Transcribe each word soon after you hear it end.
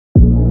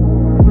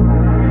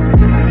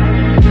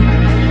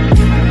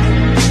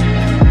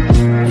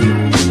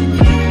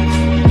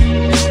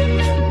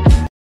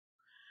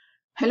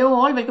Hello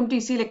all, welcome to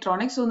EC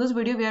Electronics. So in this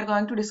video we are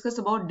going to discuss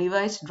about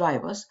device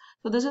drivers.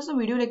 So this is a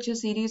video lecture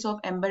series of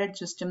embedded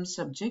systems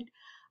subject.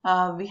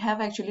 We have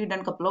actually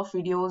done a couple of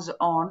videos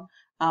on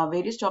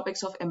various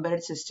topics of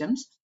embedded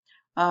systems.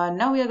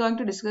 Now we are going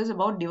to discuss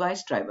about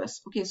device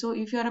drivers. Okay, so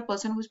if you are a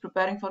person who is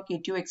preparing for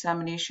KTU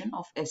examination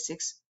of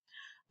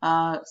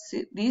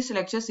S6, these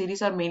lecture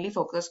series are mainly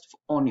focused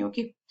on you.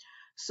 Okay,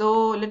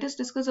 so let us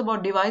discuss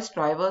about device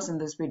drivers in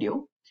this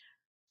video.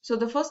 So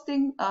the first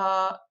thing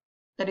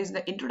that is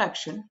the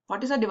introduction.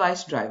 What is a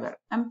device driver?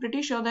 I'm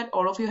pretty sure that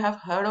all of you have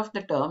heard of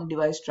the term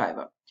device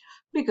driver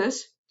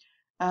because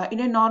in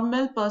a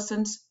normal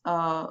person's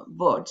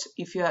words,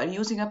 if you are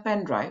using a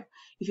pen drive,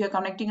 if you are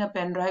connecting a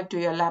pen drive to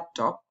your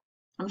laptop,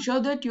 I'm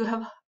sure that you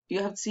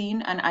have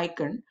seen an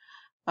icon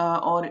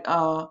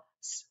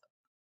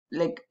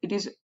like it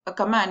is a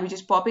command which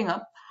is popping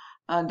up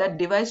that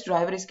device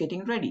driver is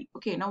getting ready.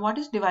 Okay, now what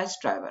is device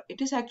driver? It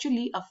is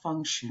actually a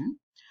function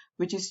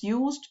which is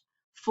used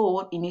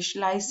for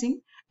initializing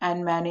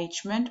and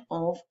management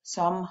of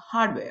some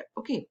hardware.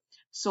 Okay,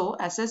 so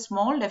as a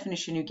small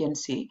definition you can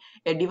say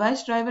a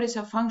device driver is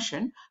a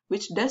function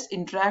which does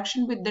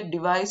interaction with the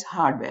device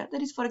hardware,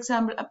 that is for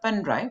example a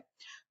pen drive.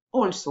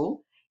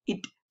 Also it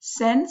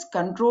sends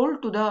control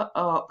to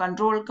the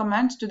control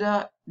commands to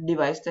the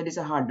device, that is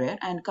a hardware,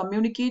 and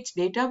communicates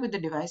data with the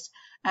device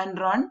and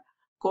run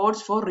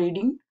codes for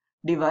reading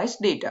device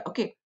data.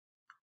 Okay,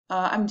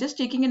 I'm just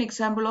taking an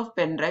example of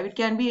pen drive. It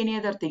can be any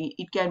other thing.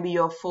 It can be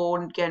your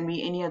phone, it can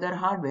be any other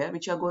hardware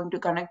which are going to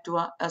connect to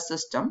a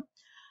system.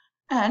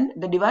 And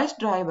the device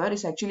driver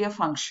is actually a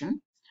function,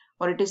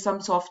 or it is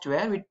some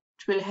software which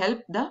will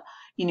help the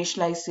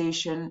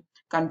initialization,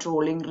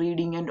 controlling,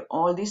 reading, and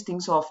all these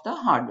things of the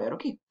hardware.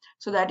 Okay,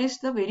 so that is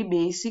the very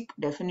basic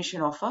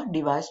definition of a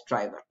device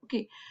driver.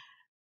 Okay,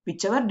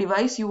 whichever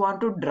device you want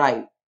to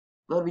drive,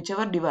 or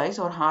whichever device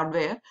or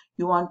hardware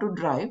you want to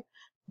drive,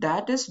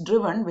 that is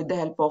driven with the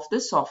help of the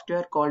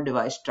software called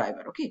device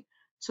driver. Okay,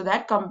 so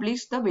that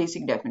completes the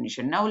basic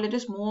definition. Now let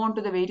us move on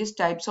to the various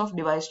types of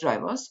device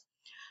drivers.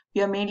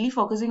 We are mainly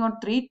focusing on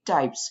three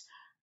types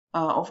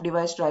of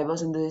device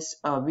drivers in this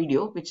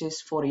video, which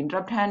is for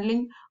interrupt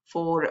handling,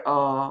 for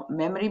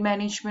memory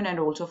management, and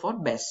also for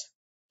BESS.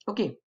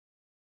 Okay,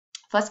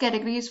 first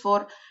category is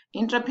for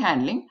interrupt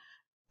handling.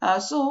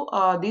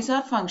 These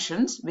are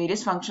functions,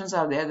 various functions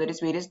are there, that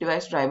is various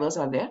device drivers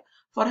are there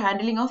for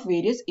handling of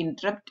various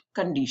interrupt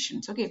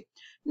conditions. Okay,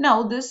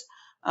 now this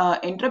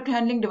interrupt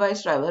handling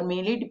device driver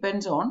mainly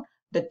depends on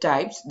the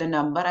types, the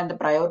number, and the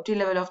priority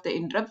level of the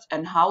interrupts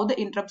and how the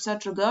interrupts are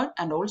triggered,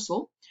 and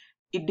also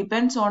it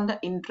depends on the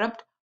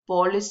interrupt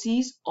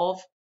policies of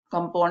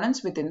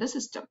components within the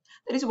system.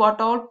 That is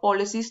what all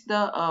policies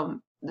the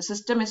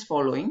system is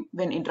following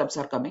when interrupts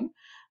are coming.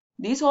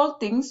 These all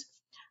things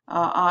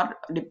are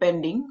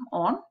depending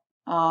on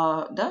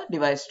the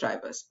device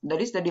drivers.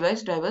 That is, the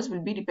device drivers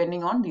will be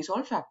depending on these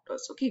all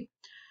factors. Okay,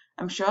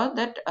 I'm sure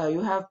that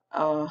you have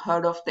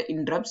heard of the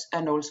interrupts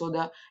and also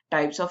the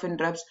types of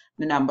interrupts,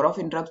 the number of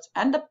interrupts,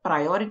 and the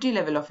priority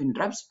level of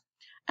interrupts,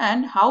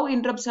 and how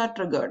interrupts are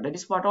triggered. That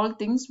is, what all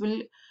things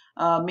will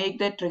make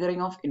the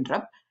triggering of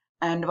interrupt,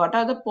 and what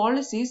are the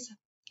policies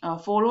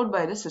followed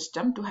by the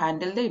system to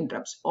handle the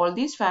interrupts. All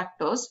these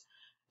factors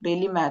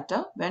really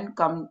matter when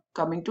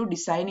coming to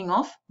designing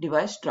of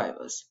device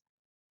drivers.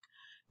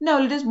 Now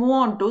let us move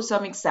on to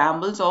some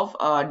examples of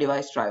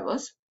device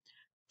drivers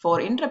for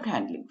interrupt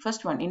handling.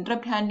 First one,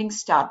 interrupt handling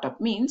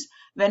startup means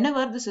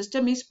whenever the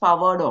system is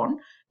powered on,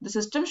 the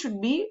system should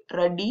be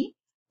ready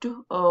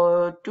to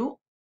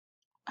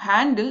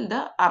handle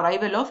the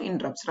arrival of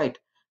interrupts, right?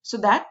 So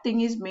that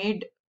thing is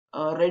made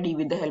ready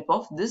with the help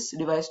of this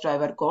device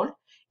driver called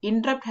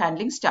interrupt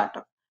handling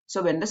startup.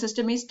 So when the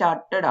system is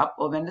started up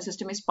or when the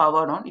system is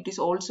powered on, it is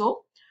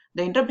also,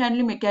 the interrupt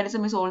handling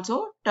mechanism is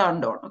also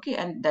turned on. Okay,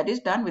 and that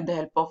is done with the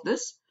help of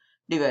this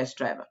device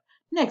driver.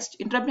 Next,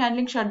 interrupt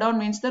handling shutdown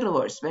means the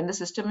reverse. When the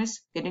system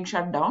is getting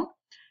shut down,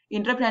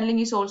 interrupt handling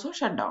is also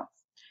shut down.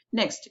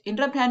 Next,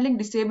 interrupt handling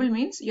disable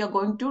means you are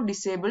going to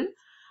disable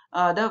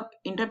the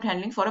interrupt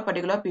handling for a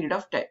particular period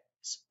of time.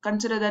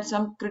 Consider that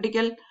some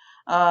critical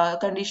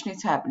condition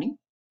is happening,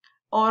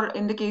 or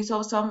in the case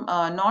of some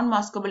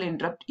non-maskable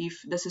interrupt,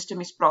 if the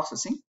system is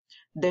processing,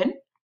 then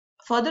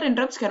further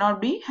interrupts cannot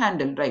be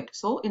handled, right?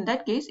 So in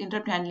that case,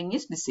 interrupt handling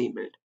is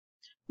disabled.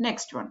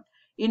 Next one,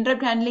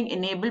 interrupt handling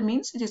enable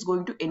means it is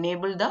going to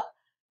enable the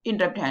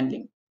interrupt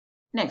handling.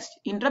 Next,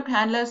 interrupt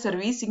handler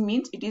servicing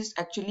means it is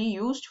actually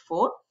used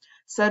for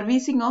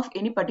servicing of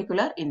any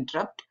particular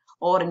interrupt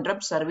or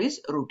interrupt service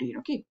routine.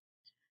 Okay.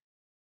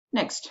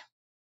 Next,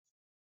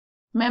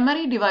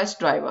 memory device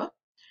driver.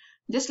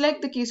 Just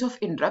like the case of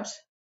interrupts,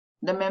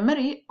 the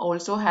memory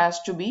also has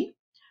to be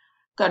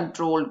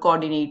controlled,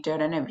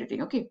 coordinated, and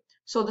everything. Okay,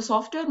 so the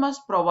software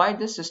must provide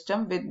the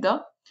system with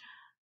the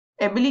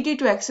ability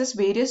to access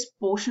various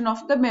portion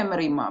of the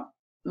memory map.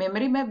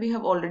 Memory map we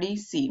have already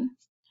seen.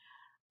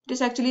 It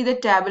is actually the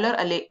tabular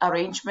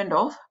arrangement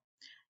of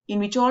in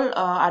which all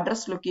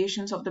address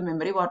locations of the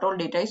memory, what all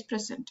data is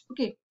present.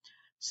 Okay,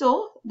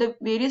 so the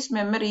various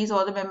memories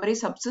or the memory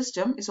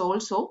subsystem is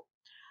also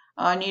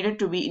needed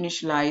to be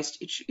initialized.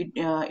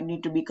 It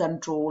need to be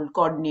controlled,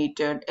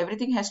 coordinated.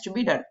 Everything has to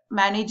be done.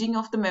 Managing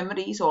of the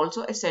memory is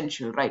also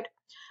essential, right?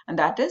 And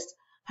that is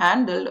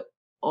handled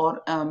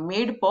or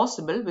made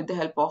possible with the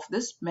help of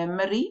this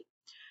memory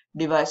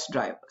device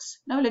drivers.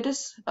 Now let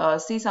us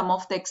see some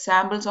of the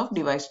examples of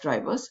device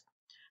drivers.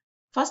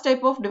 First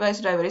type of device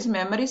driver is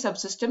memory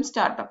subsystem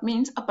startup.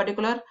 Means a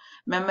particular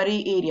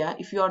memory area,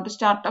 if you want to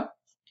start up,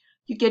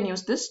 you can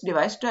use this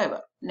device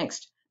driver.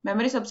 Next,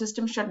 memory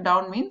subsystem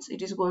shutdown means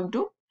it is going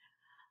to,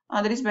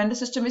 that is when the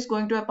system is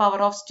going to a power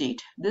off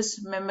state.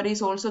 This memory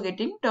is also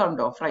getting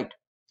turned off, right?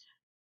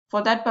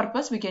 For that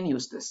purpose, we can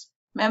use this.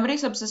 Memory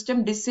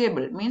subsystem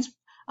disabled means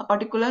a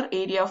particular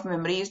area of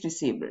memory is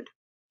disabled.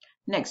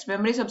 Next,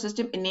 memory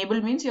subsystem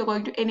enable means you're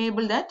going to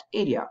enable that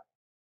area.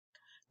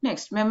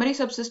 Next, memory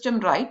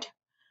subsystem write,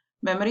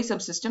 memory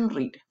subsystem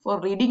read,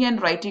 for reading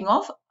and writing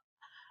of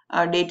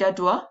data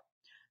to a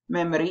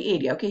memory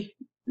area. Okay.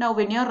 Now,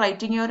 when you're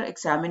writing your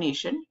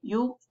examination,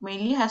 you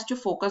mainly has to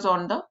focus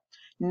on the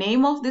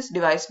name of this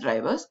device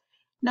drivers.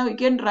 Now, you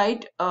can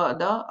write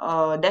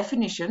the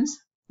definitions.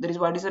 That is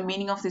what is the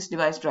meaning of this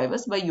device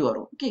drivers by your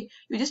own. Okay.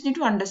 You just need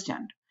to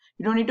understand.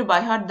 You don't need to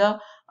by heart the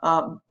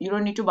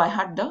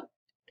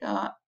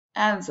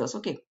answers.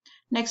 Okay.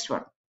 Next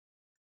one.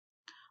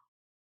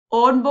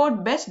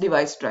 Onboard BES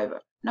device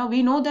driver. Now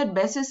we know that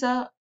BES is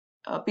a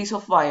piece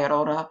of wire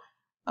or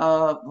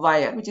a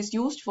wire which is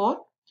used for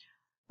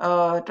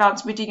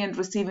transmitting and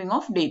receiving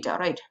of data,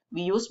 right?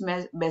 We use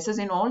BESs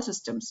in all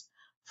systems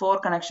for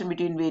connection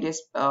between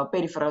various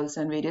peripherals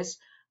and various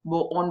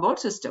onboard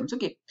systems.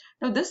 Okay.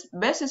 Now this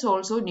BES is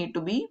also need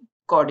to be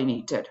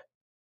coordinated.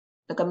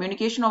 The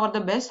communication over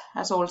the BES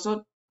has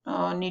also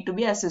need to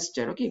be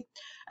assisted. Okay,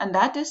 and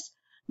that is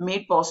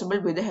made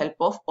possible with the help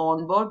of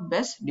onboard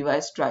BES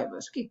device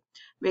drivers. Okay,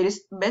 various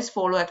BES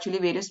follow actually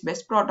various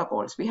BES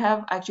protocols. We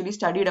have actually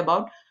studied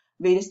about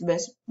various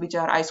BES which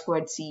are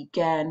I2C,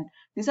 CAN.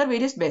 These are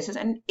various BESs,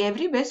 and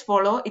every BES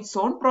follow its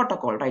own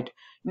protocol, right?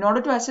 In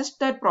order to assist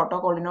that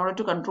protocol, in order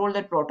to control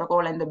that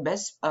protocol and the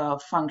BES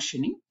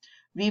functioning,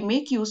 we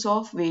make use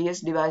of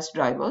various device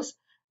drivers.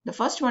 The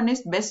first one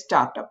is BES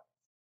startup.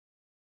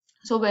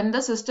 So when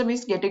the system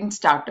is getting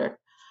started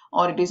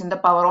or it is in the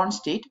power on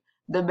state,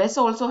 the BES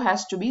also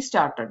has to be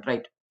started,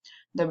 right?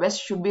 The BES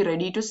should be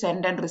ready to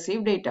send and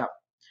receive data.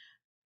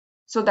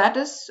 So that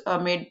is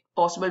made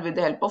possible with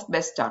the help of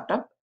BES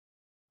startup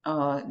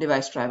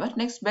device driver.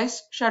 Next,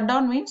 BES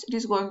shutdown means it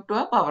is going to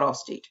a power off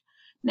state.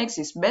 Next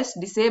is BES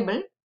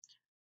disable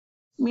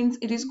means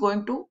it is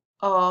going to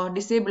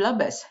disable a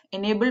BES.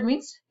 Enable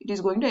means it is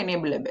going to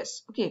enable a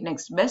BES. Okay,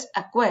 next BES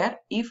acquire,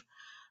 if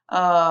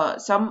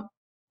some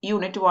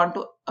unit want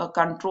to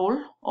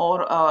control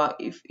or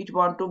if it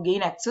want to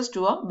gain access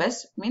to a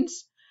BES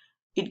means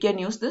it can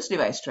use this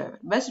device driver.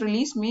 BES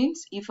release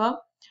means if a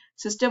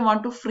system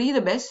want to free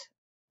the BES,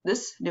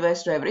 this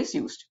device driver is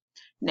used.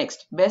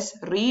 Next, BES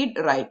read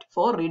write,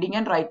 for reading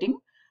and writing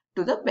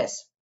to the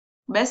BES.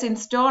 BES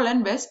install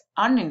and BES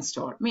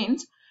uninstall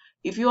means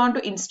if you want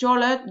to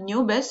install a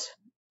new BES,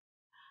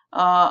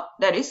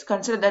 that is,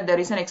 consider that there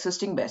is an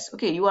existing BES.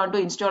 Okay, you want to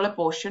install a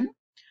portion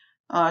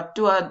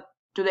to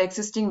the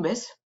existing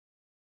BES,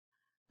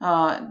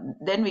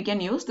 then we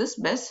can use this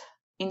BES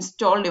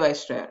install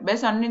device driver.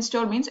 BES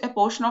uninstall means a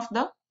portion of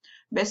the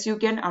BES you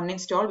can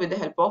uninstall with the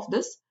help of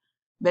this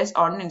BES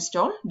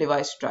uninstall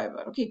device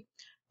driver. Okay,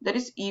 that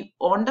is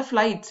on the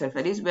fly itself.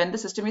 That is when the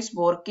system is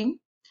working,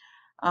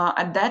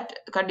 at that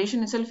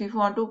condition itself, if you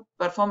want to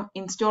perform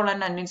install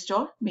and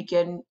uninstall, we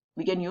can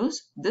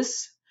use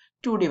this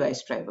two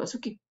device drivers.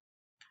 Okay.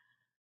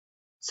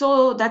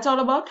 So that's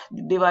all about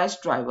device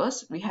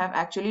drivers. We have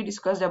actually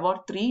discussed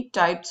about 3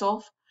 types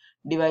of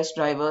device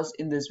drivers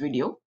in this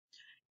video: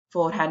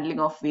 for handling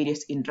of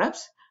various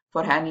interrupts,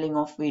 for handling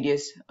of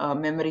various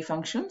memory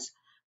functions,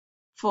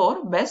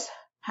 for BES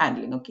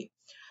handling. Okay.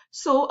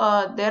 So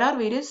there are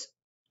various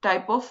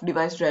type of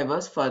device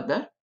drivers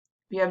further.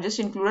 We have just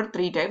included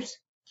 3 types,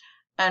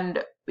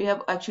 and we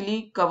have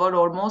actually covered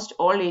almost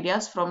all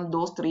areas from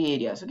those 3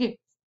 areas. Okay.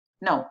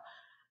 Now,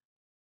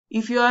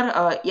 if you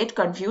are yet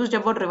confused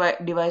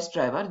about device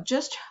driver,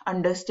 just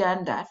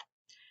understand that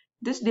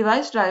this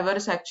device driver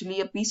is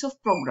actually a piece of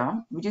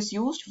program which is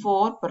used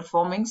for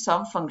performing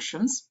some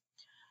functions,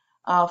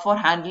 for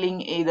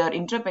handling either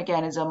interrupt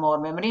mechanism or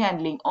memory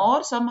handling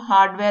or some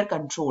hardware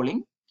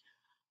controlling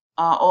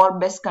or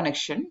BES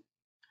connection.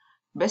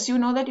 BES, you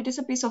know that it is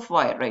a piece of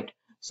wire, right?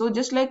 So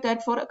just like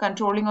that, for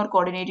controlling or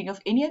coordinating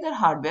of any other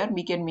hardware,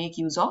 we can make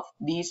use of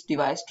these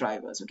device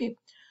drivers. Okay.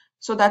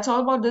 So that's all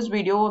about this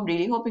video. I'm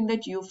really hoping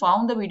that you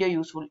found the video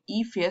useful.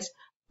 If yes,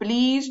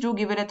 please do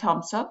give it a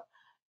thumbs up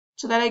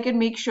so that I can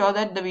make sure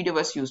that the video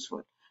was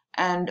useful.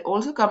 And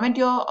also comment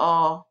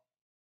your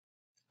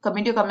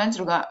comments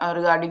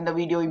regarding the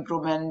video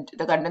improvement,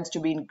 the contents to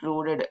be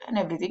included, and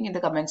everything in the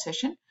comment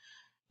section.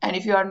 And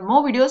if you want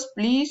more videos,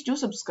 please do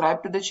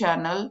subscribe to the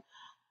channel.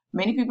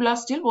 Many people are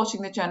still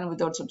watching the channel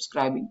without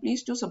subscribing.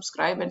 Please do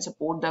subscribe and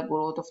support the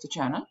growth of the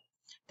channel.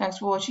 Thanks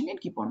for watching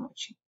and keep on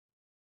watching.